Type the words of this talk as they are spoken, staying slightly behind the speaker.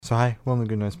So hi, welcome to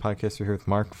Good Noise Podcast. We're here with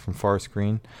Mark from Forest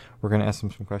Green. We're going to ask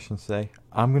him some questions today.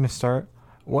 I'm going to start.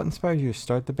 What inspired you to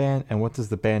start the band, and what does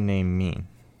the band name mean?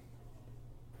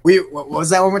 What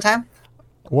was that one more time?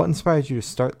 What inspired you to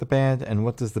start the band, and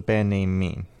what does the band name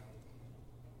mean?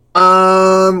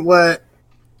 What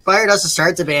inspired us to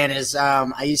start the band is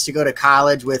I used to go to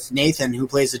college with Nathan, who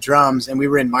plays the drums, and we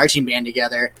were in marching band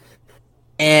together.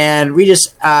 And we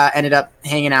just ended up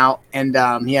hanging out, and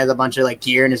he has a bunch of like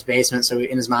gear in his basement,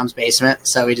 in his mom's basement.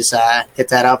 So we just hit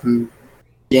that up and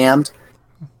jammed.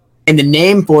 And the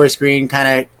name Forest Green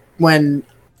kind of, when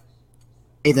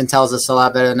Nathan tells us a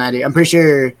lot better than I do, I'm pretty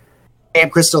sure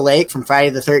Camp Crystal Lake from Friday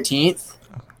the 13th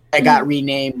that got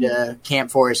renamed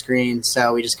Camp Forest Green.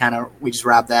 So we just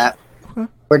robbed that. Okay.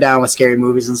 We're down with scary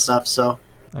movies and stuff, so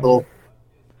little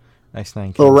reference. Nice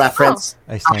Nine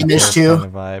Kills kind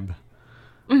of vibe.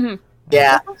 Mm-hmm.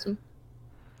 Yeah. Awesome.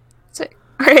 So,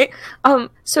 all right.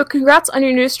 So congrats on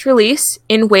your newest release,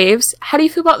 In Waves. How do you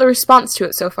feel about the response to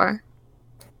it so far?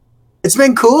 It's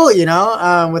been cool,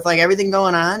 with like everything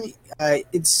going on.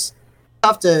 It's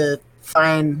tough to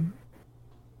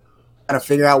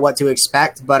figure out what to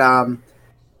expect, but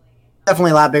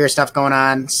definitely a lot bigger stuff going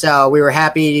on. So we were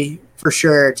happy for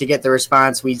sure to get the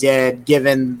response we did,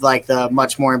 given like the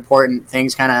much more important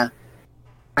things kind of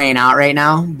playing out right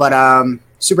now. But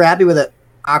super happy with it.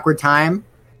 Awkward time.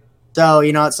 So,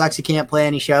 it sucks you can't play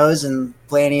any shows and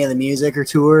play any of the music or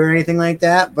tour or anything like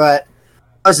that. But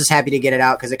I was just happy to get it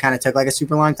out because it kind of took like a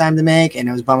super long time to make and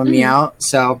it was bumming me out.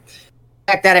 So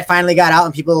the fact that it finally got out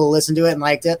and people listened to it and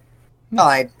liked it,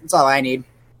 it's all I need.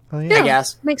 Well, yeah. I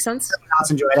guess. Makes sense. Everyone else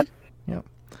enjoyed it. Yep.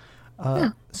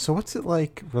 So what's it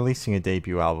like releasing a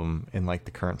debut album in like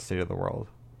the current state of the world?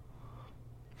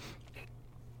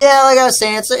 Yeah, like I was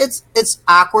saying, it's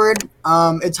awkward.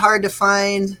 It's hard to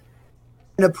find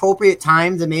an appropriate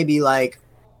time to maybe like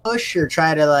push or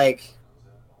try to like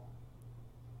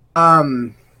I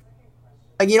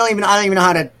don't even know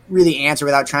how to really answer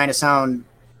without trying to sound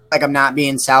like I'm not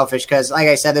being selfish, because like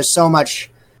I said, there's so much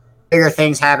bigger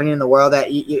things happening in the world that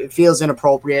it feels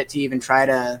inappropriate to even try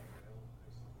to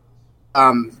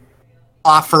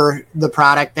offer the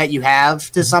product that you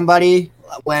have to somebody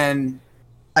when,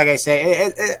 like I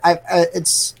say,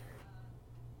 it's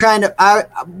trying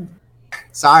to.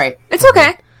 Sorry, it's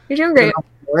okay. You're doing great.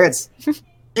 Words.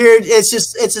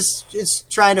 It's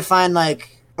trying to find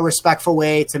like a respectful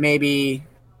way to maybe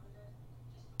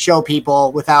show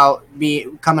people without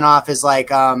coming off as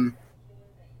like I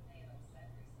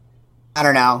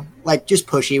don't know, like just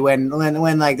pushy when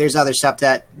like there's other stuff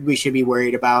that we should be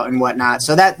worried about and whatnot.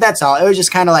 So that's all. It was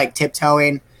just kind of like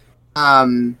tiptoeing.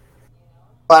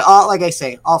 But all, like I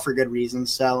say, all for good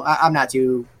reasons. So I'm not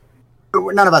too.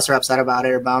 None of us are upset about it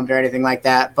or bummed or anything like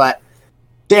that. But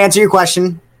to answer your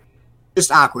question,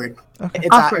 just awkward. Okay.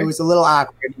 Awkward. It was a little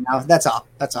awkward, That's all.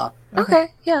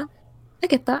 Okay. Yeah, I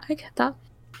get that.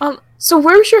 So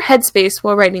where was your headspace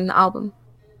while writing the album?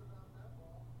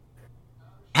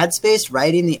 Headspace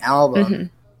writing the album. Mm-hmm.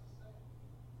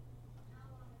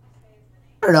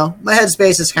 I don't know. My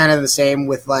headspace is kind of the same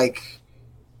with like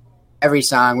every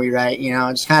song we write,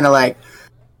 it's kind of like,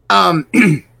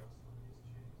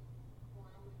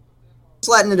 just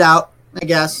letting it out, I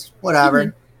guess, whatever.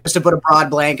 Mm-hmm. Just to put a broad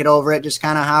blanket over it, just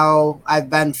kind of how I've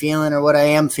been feeling or what I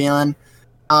am feeling.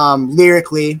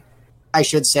 Lyrically, I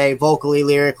should say, vocally,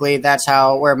 lyrically, that's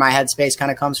where my headspace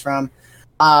kind of comes from.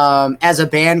 As a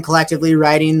band, collectively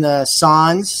writing the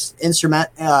songs,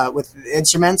 with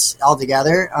instruments all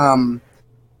together.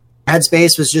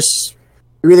 Headspace was just,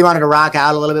 we really wanted to rock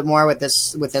out a little bit more with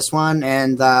this one,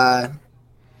 and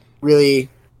really,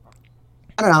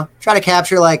 I don't know, try to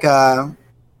capture like a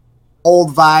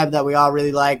old vibe that we all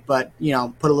really like, but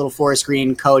put a little forest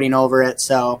green coating over it,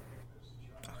 so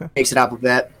makes it up a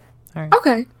bit. All right.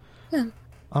 Okay. Yeah.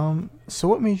 So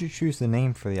what made you choose the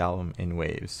name for the album, In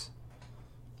Waves?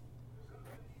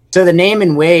 So the name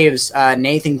In Waves,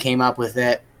 Nathan came up with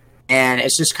it, and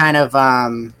it's just kind of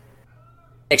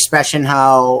expression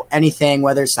how anything,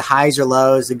 whether it's the highs or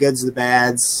lows, the goods or the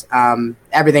bads,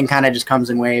 everything kind of just comes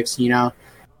in waves,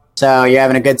 So you're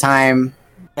having a good time,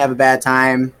 you have a bad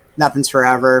time, nothing's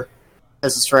forever,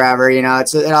 this is forever, it all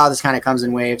just kind of comes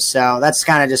in waves. So that's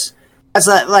kind of just,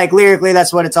 like lyrically,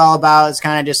 that's what it's all about. It's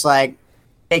kind of just like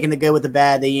taking the good with the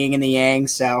bad, the yin and the yang.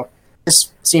 So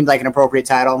this seemed like an appropriate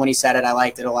title. When he said it, I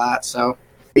liked it a lot, so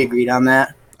we agreed on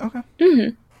that. Okay.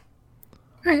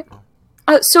 Mm-hmm. All right.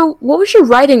 So what was your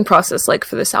writing process like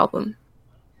for this album?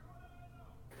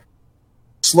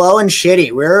 Slow and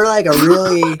shitty. We're like a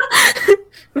really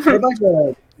we're a bunch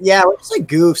of, we're just like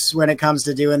goofs when it comes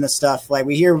to doing this stuff. Like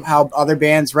we hear how other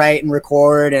bands write and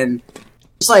record, and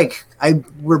just like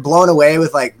we're blown away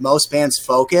with like most bands'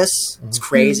 focus. It's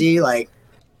crazy. Like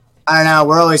I don't know,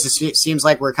 we're always just, it seems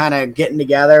like we're kind of getting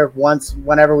together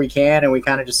whenever we can, and we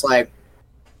kind of just like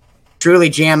truly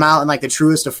jam out in like the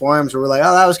truest of forms where we're like,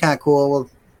 oh, that was kind of cool, we'll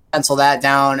pencil that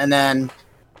down. And then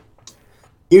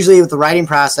usually with the writing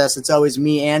process, it's always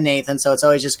me and Nathan, so it's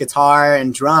always just guitar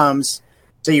and drums,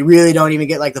 so you really don't even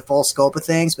get like the full scope of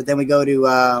things. But then we go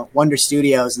to Wonder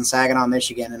Studios in Saginaw,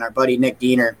 Michigan, and our buddy Nick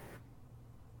Diener,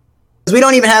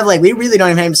 because we really don't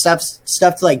even have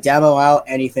stuff to like demo out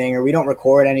anything, or we don't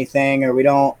record anything, or we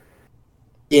don't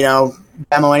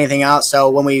demo anything out. So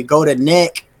when we go to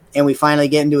Nick and we finally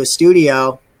get into a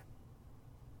studio,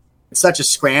 it's such a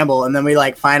scramble, and then we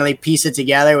like finally piece it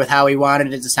together with how we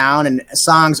wanted it to sound, and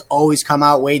songs always come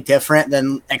out way different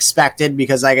than expected,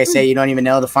 because like I say, you don't even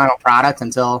know the final product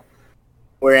until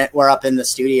we're up in the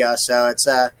studio. So it's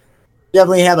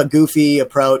definitely have a goofy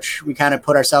approach. We kind of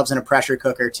put ourselves in a pressure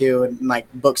cooker too, and like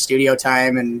book studio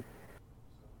time and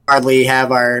hardly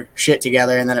have our shit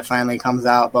together, and then it finally comes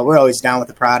out. But we're always down with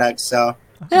the product, so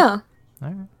Yeah. All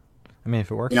right. I mean,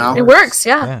 if it works, It works,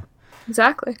 yeah.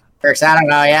 Exactly. works. I don't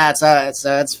know. Yeah,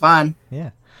 it's fun.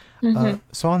 Yeah. Mm-hmm.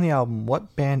 So on the album,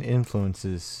 what band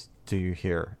influences do you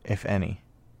hear, if any?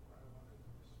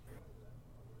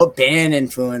 What band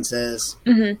influences?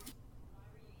 Mm-hmm.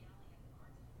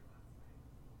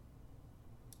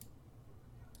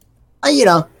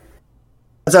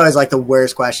 That's always like the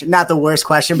worst question. Not the worst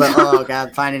question, but oh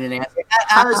god, finding an answer.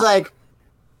 I was like,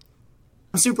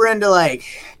 I'm super into like,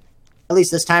 at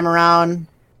least this time around,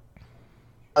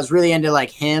 I was really into like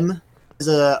Him. Is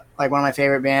like one of my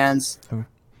favorite bands. Okay.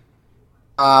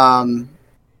 I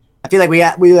feel like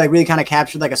we like really kind of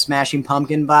captured like a Smashing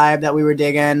Pumpkin vibe that we were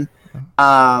digging.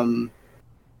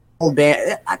 Old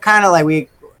band, we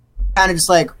kind of just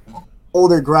like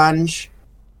older grunge.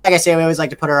 Like I say, we always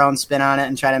like to put our own spin on it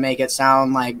and try to make it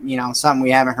sound like, something we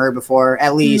haven't heard before,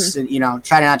 at least, and,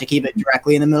 try not to keep it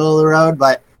directly in the middle of the road,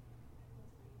 but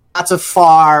Lots of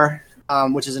Far,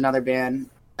 which is another band,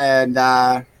 and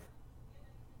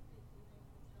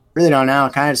really don't know,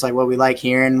 kind of just like what we like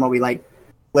hearing, what we like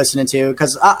listening to,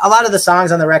 because a lot of the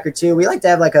songs on the record too, we like to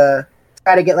have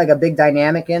try to get like a big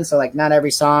dynamic in, so like not every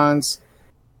song's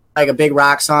like a big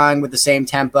rock song with the same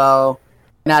tempo.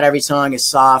 Not every song is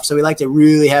soft, so we like to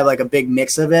really have like a big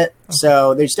mix of it. Okay.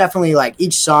 So there's definitely like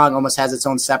each song almost has its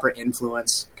own separate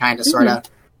influence, kind of, sort of.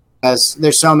 Because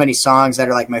there's so many songs that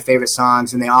are like my favorite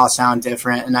songs, and they all sound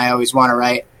different. And I always want to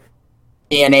write,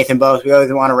 me and Nathan both, we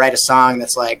always want to write a song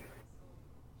that's like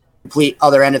complete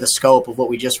other end of the scope of what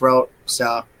we just wrote.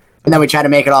 So, and then we try to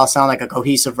make it all sound like a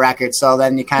cohesive record. So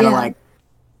then you kind of like,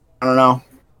 I don't know,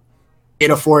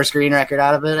 get a Forest Green record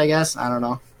out of it, I guess. I don't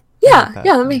know. Yeah,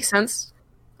 that makes sense.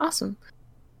 Awesome.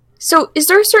 So, is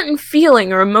there a certain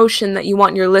feeling or emotion that you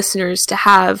want your listeners to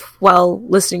have while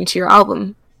listening to your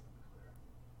album?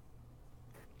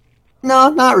 No,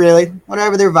 not really.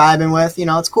 Whatever they're vibing with.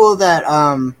 It's cool that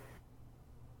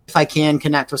if I can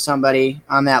connect with somebody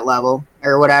on that level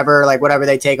or whatever, like whatever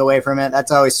they take away from it,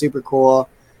 that's always super cool.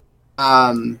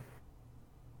 Yeah,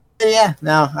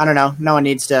 no, I don't know. No one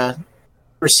needs to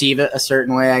receive it a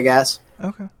certain way, I guess.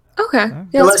 Okay. Yeah,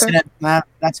 you're listening.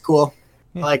 That's cool.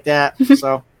 Yeah. I like that.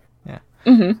 So. Yeah.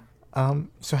 Mm-hmm.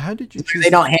 So how did you choose? They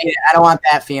don't hate it. I don't want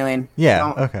that feeling.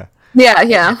 Yeah. Okay.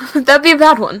 Yeah. That'd be a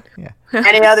bad one. Yeah.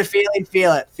 Any other feeling,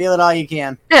 feel it. Feel it all you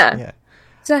can. Yeah.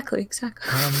 Exactly.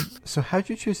 So how'd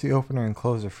you choose the opener and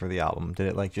closer for the album? Did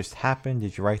it like just happen?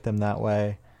 Did you write them that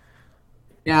way?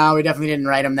 No, we definitely didn't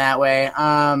write them that way.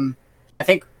 I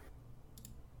think,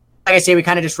 like I say, we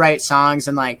kind of just write songs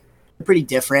and like they're pretty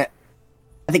different.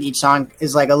 I think each song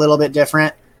is like a little bit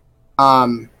different.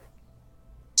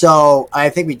 So I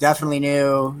think we definitely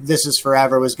knew This Is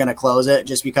Forever was going to close it,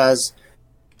 just because.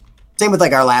 Same with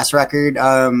like our last record,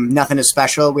 Nothing Is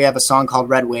Special. We have a song called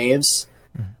Red Waves.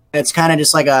 It's kind of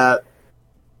just like a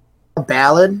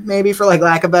ballad, maybe, for like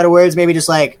lack of better words. Maybe just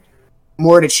like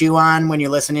more to chew on when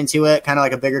you're listening to it. Kind of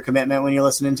like a bigger commitment when you're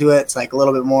listening to it. It's like a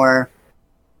little bit more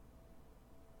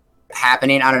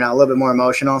happening. I don't know, a little bit more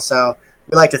emotional. So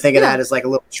we like to think of that as like a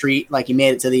little treat, like you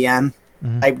made it to the end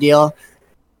type deal.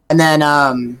 And then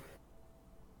our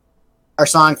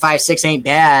song 5-6 Ain't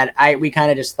Bad, we kind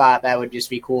of just thought that would just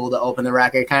be cool to open the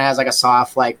record. It kind of has like a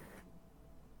soft, like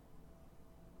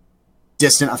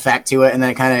distant effect to it, and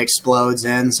then it kind of explodes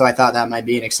in. So I thought that might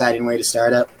be an exciting way to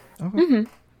start it. Okay.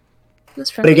 That's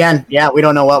fair. But again, we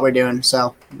don't know what we're doing.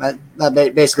 So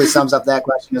that basically sums up that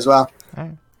question as well. All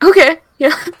right. Okay.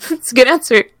 Yeah, that's a good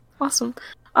answer. Awesome.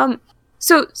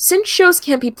 So since shows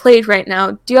can't be played right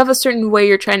now, do you have a certain way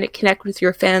you're trying to connect with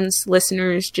your fans,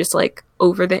 listeners, just like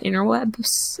over the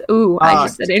interwebs. Ooh, I Oh.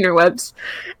 just said interwebs.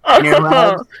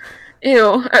 Interwebs?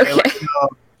 Ew. Okay.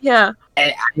 Yeah.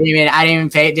 I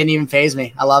didn't even phase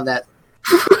me. I love that.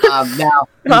 Now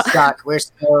we suck.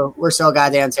 We're so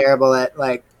goddamn terrible at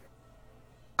like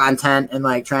content and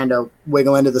like trying to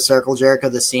wiggle into the circle jerk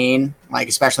of the scene, like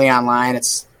especially online.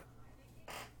 It's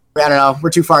I don't know. We're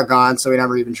too far gone, so we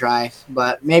never even try.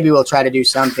 But maybe we'll try to do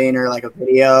something or like a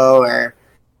video or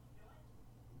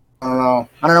I don't know.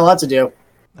 I don't know what to do.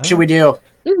 What should we do?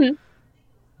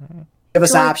 Mm-hmm. Give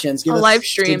us Like options. Give a us live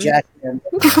stream. suggestions.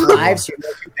 Live stream.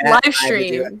 Live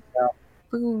stream.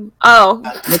 Boom. Oh.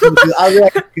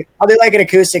 I'll do like an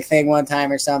acoustic thing one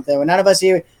time or something. When none of us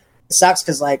even it sucks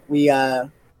because like we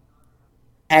haven't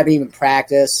even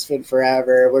practiced in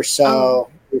forever.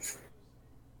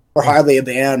 We're hardly a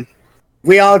band.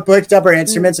 We all picked up our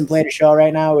instruments and played a show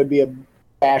right now. It would be a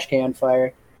trash can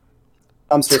fire,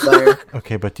 dumpster fire.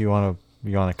 Okay, but do you want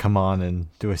to come on and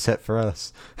do a set for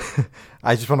us?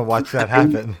 I just want to watch that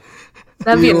happen.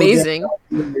 That'd be amazing.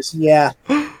 Yeah.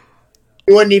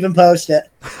 We wouldn't even post it.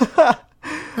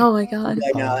 Oh my god.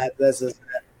 Like, no,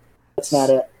 that's not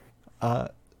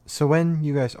it. So when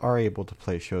you guys are able to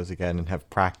play shows again and have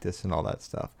practice and all that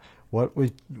stuff, what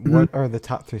are the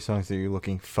top 3 songs that you're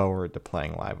looking forward to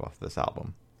playing live off this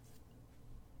album?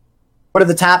 What are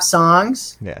the top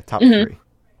songs? Yeah, top 3.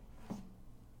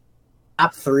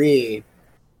 Top 3.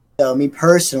 So me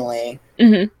personally,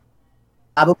 Mm-hmm.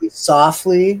 probably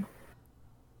Softly.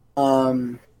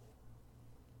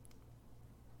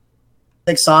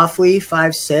 Like Softly,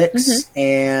 5-6,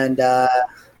 and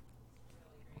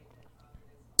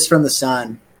Just from the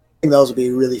Sun. I think those will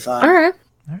be really fun. All right.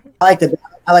 I like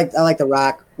the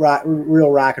rock,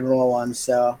 real rock and roll ones.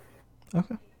 So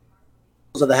Okay.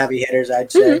 those are the heavy hitters, I'd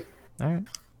say. All right.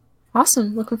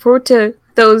 Awesome. Looking forward to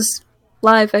those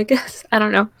live, I guess. I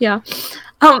don't know. Yeah.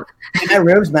 My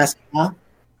room's messy, huh?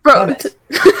 Bro, Damn it.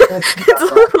 it's a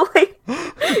little late.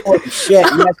 Holy shit!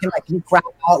 You guys can you crop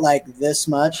out like this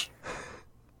much?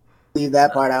 Leave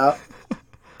that part out.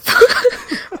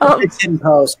 It's in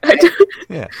post. Right?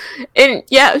 Yeah. And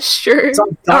yeah, sure. It's all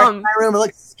dark in my room. It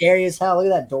looks scary as hell. Look at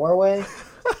that doorway.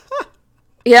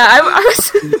 Yeah, I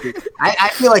was. I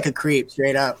feel like a creep,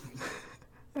 straight up.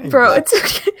 Bro, it's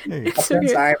okay. There you It's go. I'm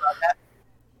okay. sorry about that.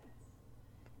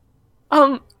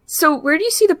 So where do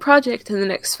you see the project in the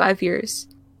next 5 years?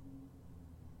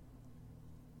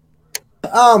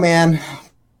 Oh man,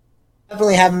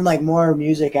 definitely having like more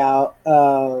music out.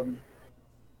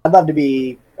 I'd love to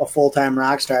be a full-time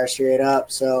rock star, straight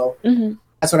up. So Mm-hmm.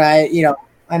 that's what I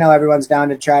know everyone's down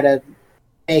to try to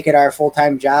make it our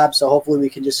full-time job. So hopefully we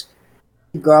can just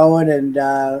keep growing and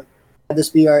have this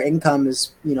be our income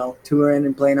is, touring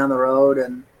and playing on the road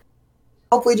and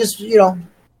hopefully just,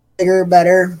 bigger,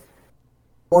 better,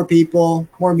 more people,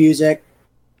 more music.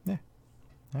 All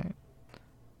right.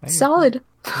 Solid.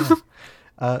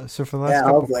 So for the last Yeah,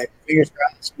 couple, hopefully. Fingers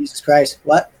crossed. Jesus Christ.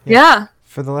 What? Yeah.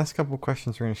 for the last couple of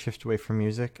questions, we're going to shift away from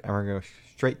music and we're going to go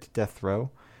straight to death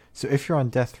row. So if you're on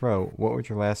death row, what would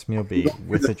your last meal be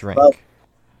with a drink?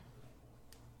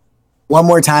 One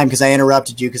more time because I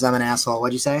interrupted you because I'm an asshole.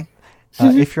 What'd you say?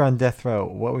 If you're on death row,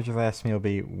 what would your last meal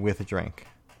be with a drink?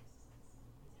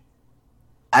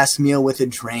 Last meal with a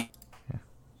drink.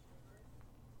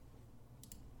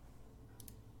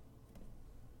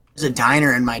 There's a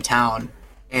diner in my town,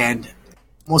 and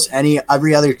almost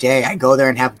every other day I go there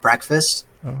and have breakfast.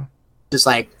 Oh. Just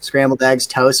like scrambled eggs,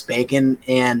 toast, bacon,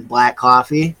 and black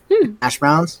coffee, hash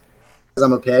browns, because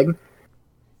I'm a pig.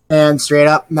 And straight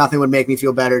up, nothing would make me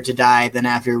feel better to die than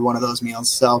after one of those meals.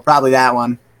 So probably that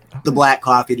one, the black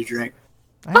coffee to drink.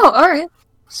 Oh, all right.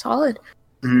 Solid.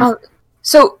 Mhm.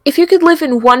 So if you could live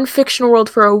in one fictional world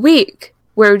for a week,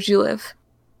 where would you live?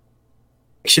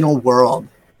 Fictional world.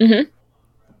 Mm-hmm.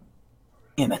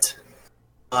 Damn it.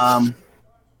 You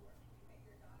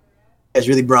guys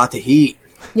really brought the heat.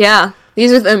 Yeah.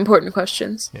 These are the important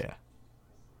questions. Yeah.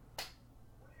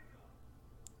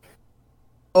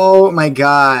 Oh my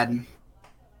god.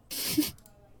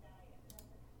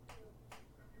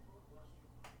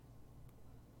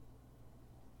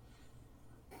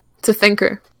 It's a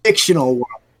thinker. Fictional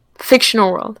world.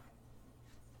 Fictional world.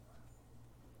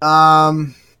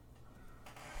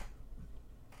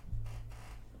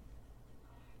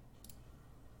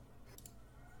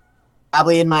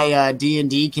 Probably in my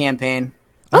D&D campaign.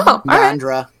 Oh, all right.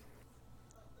 Yandra.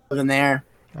 Living there.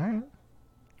 All right.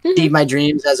 Achieve my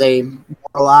dreams as a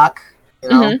warlock. You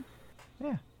know? Mhm.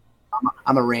 Yeah.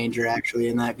 I'm a ranger actually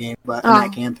in that game, but Oh. in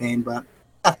that campaign. But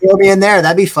yeah, throw me in there.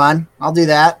 That'd be fun. I'll do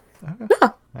that. Okay.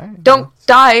 All right. Don't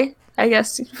die, I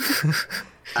guess.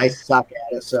 I suck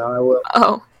at it, so I will.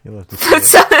 Oh. You'll have to see it.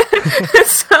 So-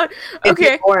 So,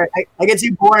 okay. I get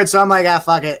too bored, so I'm like, ah,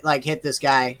 fuck it. Like, hit this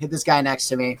guy next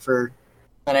to me for,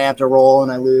 and I have to roll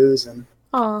and I lose. And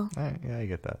Oh, All right, yeah, I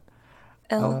get that.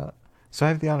 L. So I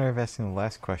have the honor of asking the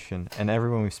last question, and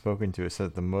everyone we've spoken to has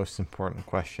said the most important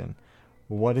question.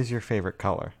 What is your favorite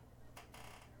color?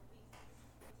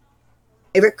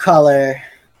 favorite color,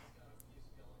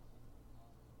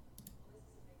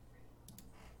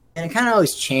 and it kind of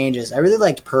always changes. I really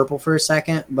liked purple for a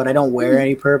second, but I don't wear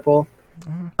any purple.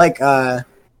 Like, I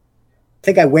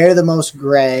think I wear the most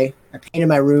gray. I painted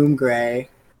my room gray.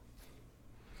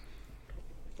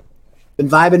 Been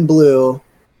vibing blue.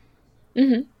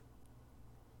 Mm-hmm.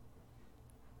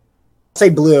 Say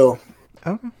blue.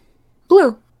 Okay. Blue.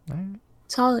 All right.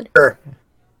 Solid. Sure.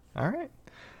 All right.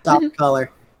 Top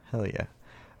color. Hell yeah.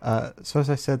 So as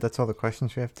I said, that's all the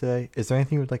questions we have today. Is there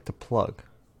anything you would like to plug?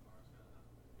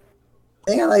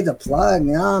 I think I like to plug.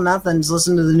 No, nothing. Just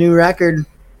listen to the new record,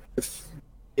 if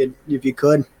you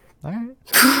could. All right.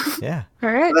 Yeah.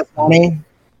 All right. That's funny.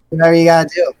 Whatever you gotta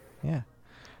do. Yeah.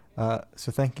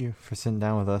 So thank you for sitting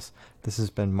down with us. This has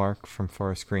been Mark from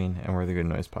Forest Green, and we're the Good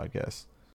Noise Podcast.